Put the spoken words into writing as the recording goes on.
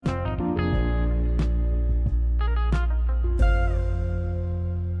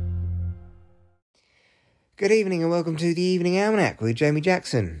Good evening and welcome to the Evening Almanac with Jamie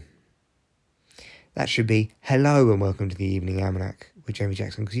Jackson. That should be hello and welcome to the Evening Almanac with Jamie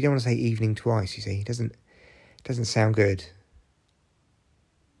Jackson, because you don't want to say evening twice, you see. It doesn't sound good.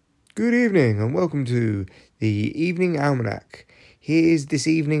 Good evening and welcome to the Evening Almanac. Here's this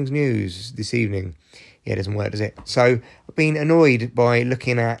evening's news this evening. Yeah, it doesn't work, does it? So, I've been annoyed by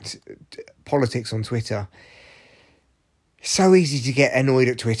looking at politics on Twitter. It's so easy to get annoyed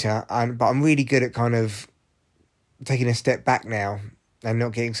at Twitter, but I'm really good at kind of taking a step back now and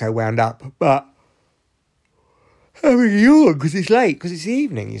not getting so wound up. But having a yawn because it's late, because it's the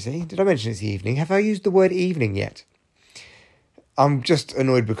evening, you see. Did I mention it's the evening? Have I used the word evening yet? I'm just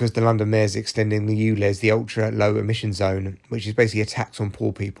annoyed because the London Mayor's extending the ULEZ, the ultra low emission zone, which is basically a tax on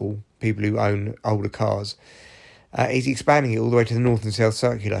poor people who own older cars. He's expanding it all the way to the North and South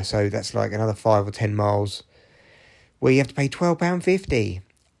Circular, so that's like another 5 or 10 miles where you have to pay £12.50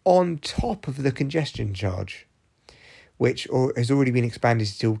 on top of the congestion charge, which has already been expanded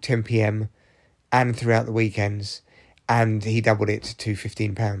till 10 p.m. and throughout the weekends, and he doubled it to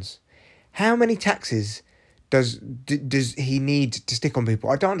 £15. How many taxes does he need to stick on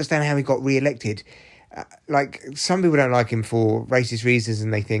people? I don't understand how he got re-elected. Some people don't like him for racist reasons,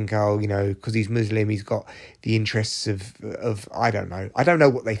 and they think, because he's Muslim, he's got the interests of I don't know. I don't know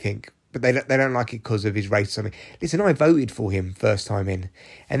what they think, but they don't like it because of his race or something. Listen, I voted for him first time in,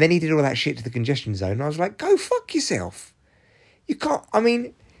 and then he did all that shit to the congestion zone, and I was like, go fuck yourself. You can't,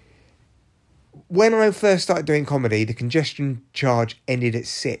 when I first started doing comedy, the congestion charge ended at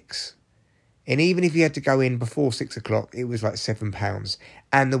 6. And even if you had to go in before 6 o'clock, it was like £7.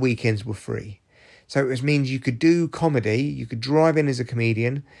 And the weekends were free. So it means you could do comedy, you could drive in as a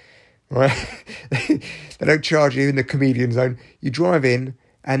comedian, right? They don't charge you in the comedian zone. You drive in,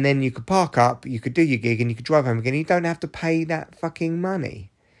 and then you could park up, you could do your gig, and you could drive home again. You don't have to pay that fucking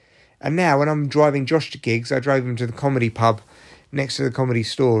money. And now when I'm driving Josh to gigs, I drove him to the comedy pub next to the comedy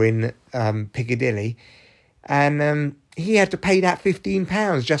store in Piccadilly, and he had to pay that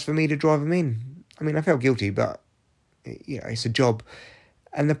 £15 just for me to drive him in. I felt guilty, but it's a job.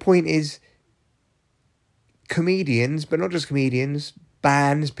 And the point is, comedians, but not just comedians,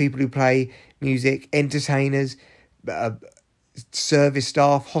 bands, people who play music, entertainers, service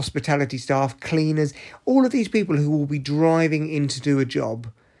staff, hospitality staff, cleaners, all of these people who will be driving in to do a job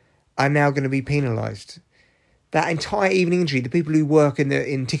are now going to be penalised. That entire evening industry, the people who work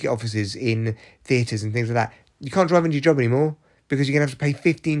in ticket offices, in theatres and things like that, you can't drive into your job anymore because you're going to have to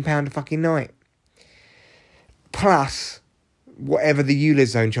pay £15 a fucking night. Plus, whatever the ULEZ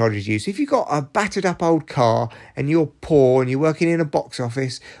zone charges you. So if you've got a battered up old car and you're poor and you're working in a box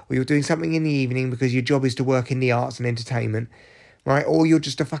office, or you're doing something in the evening because your job is to work in the arts and entertainment, right? Or you're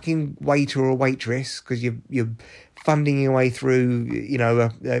just a fucking waiter or a waitress because you're funding your way through,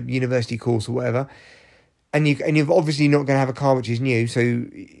 a university course or whatever. And you're obviously not going to have a car which is new, so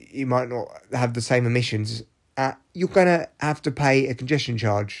you might not have the same emissions. You're going to have to pay a congestion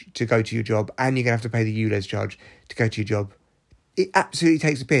charge to go to your job, and you're going to have to pay the ULEZ charge to go to your job. It absolutely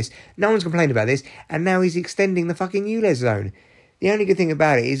takes a piss. No one's complained about this, and now he's extending the fucking ULEZ zone. The only good thing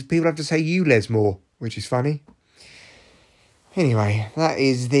about it is people have to say ULEZ more, which is funny. Anyway,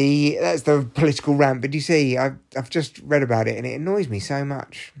 that's the political rant. But you see, I've just read about it, and it annoys me so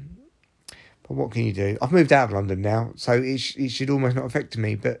much. But what can you do? I've moved out of London now, so it should almost not affect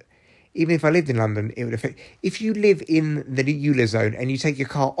me. But even if I lived in London, it would affect. If you live in the ULEZ zone and you take your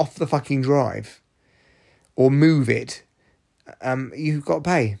car off the fucking drive or move it, you've got to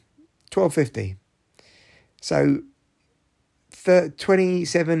pay £12.50. So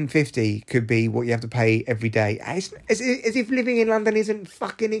 £27.50 could be what you have to pay every day. As if living in London isn't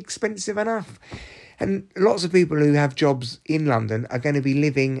fucking expensive enough. And lots of people who have jobs in London are going to be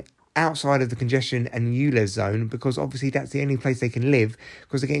living outside of the congestion and ULEZ zone, because obviously that's the only place they can live,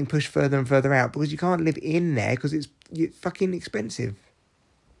 because they're getting pushed further and further out, because you can't live in there because it's fucking expensive.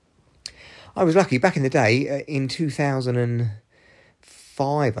 I was lucky back in the day, in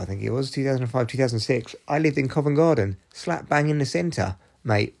 2005, I think it was, 2005, 2006, I lived in Covent Garden, slap bang in the centre,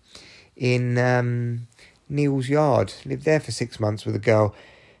 mate, in Neal's Yard. Lived there for 6 months with a girl.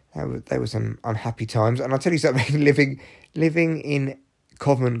 They were some unhappy times. And I'll tell you something, living in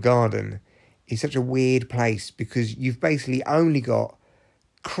Covent Garden is such a weird place, because you've basically only got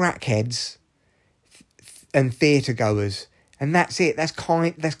crackheads and theatre goers, and that's it. That's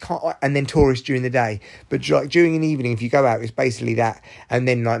kind, and then tourists during the day. But like during an evening, if you go out, it's basically that, and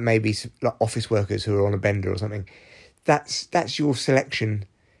then like maybe like office workers who are on a bender or something. That's your selection.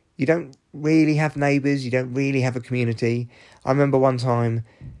 You don't really have neighbours. You don't really have a community. I remember one time,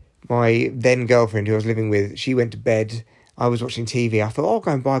 my then girlfriend who I was living with, she went to bed. I was watching TV. I thought, I'll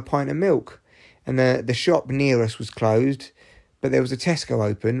go and buy a pint of milk. and the shop near us was closed, but there was a Tesco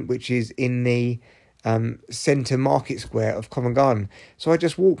open, which is in the centre market square of Covent Garden. So I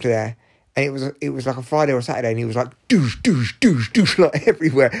just walked there, and it was like a Friday or a Saturday, and he was like douche, douche, douche, douche, like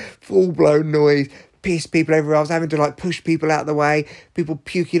everywhere, full blown noise, pissed people everywhere. I was having to like push people out of the way, people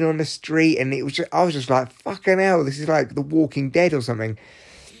puking on the street, and I was just like, fucking hell, this is like The Walking Dead or something.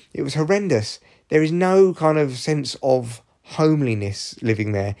 It was horrendous. There is no kind of sense of homeliness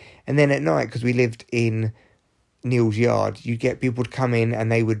living there. And then at night, because we lived in Neal's Yard, you'd get people to come in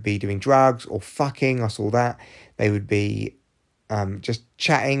and they would be doing drugs or fucking. I saw that. They would be just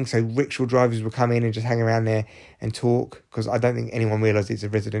chatting. So rickshaw drivers would come in and just hang around there and talk, because I don't think anyone realised it's a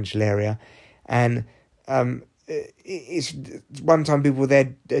residential area. And it's one time people were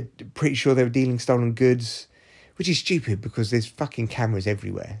there, pretty sure they were dealing stolen goods, which is stupid because there's fucking cameras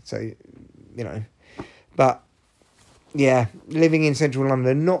everywhere. So, you know, but yeah, living in central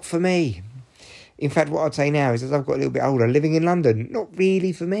London, not for me. In fact, what I'd say now is, as I've got a little bit older, living in London, not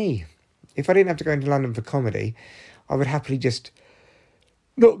really for me. If I didn't have to go into London for comedy, I would happily just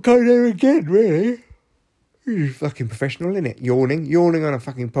not go there again, really. You're fucking professional, innit? Yawning on a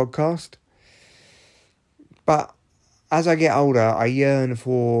fucking podcast. But as I get older, I yearn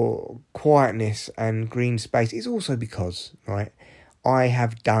for quietness and green space. It's also because, right, I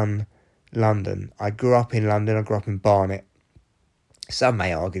have done London. I grew up in London. I grew up in Barnet. Some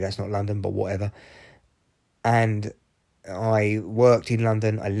may argue that's not London, but whatever. And I worked in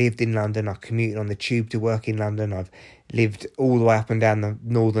London. I lived in London. I commuted on the tube to work in London. I've lived all the way up and down the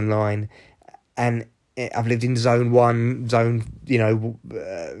Northern Line. And I've lived in Zone 1, Zone,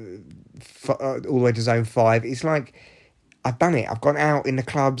 all the way to Zone 5. It's like, I've done it. I've gone out in the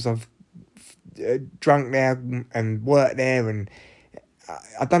clubs. I've drunk there and worked there. And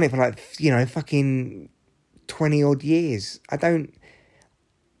I've done it for like, fucking 20 odd years. I don't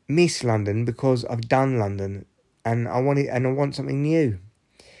miss London because I've done London, and I want something new.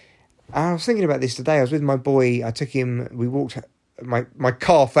 I was thinking about this today. I was with my boy. I took him. We walked. My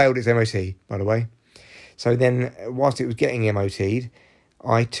car failed its MOT, by the way. So then, whilst it was getting MOT'd,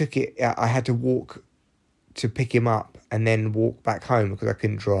 I took it. I had to walk to pick him up and then walk back home because I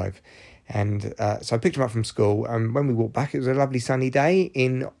couldn't drive. And so I picked him up from school, and when we walked back, it was a lovely sunny day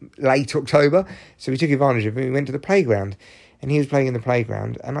in late October. So we took advantage of it. We went to the playground, and he was playing in the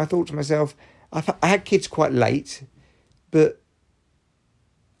playground. And I thought to myself, I had kids quite late, but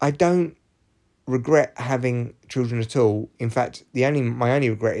I don't regret having children at all. In fact, my only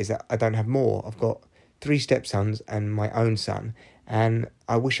regret is that I don't have more. I've got 3 stepsons and my own son, and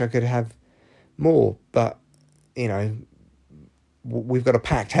I wish I could have more. But, we've got a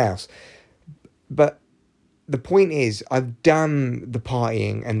packed house. But the point is, I've done the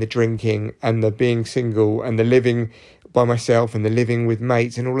partying and the drinking and the being single and the living by myself and the living with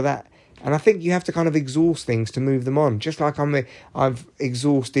mates and all of that. And I think you have to kind of exhaust things to move them on. Just like I've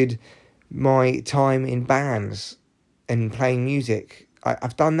exhausted my time in bands and playing music.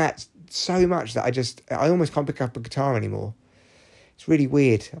 I've done that so much that I almost can't pick up a guitar anymore. It's really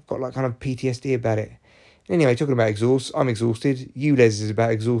weird. I've got like kind of PTSD about it. Anyway, talking about exhaust, I'm exhausted. ULEZ is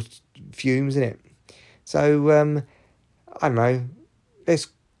about exhaust fumes, isn't it? So, I don't know. Let's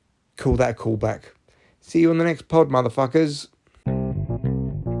call that a callback. See you on the next pod, motherfuckers.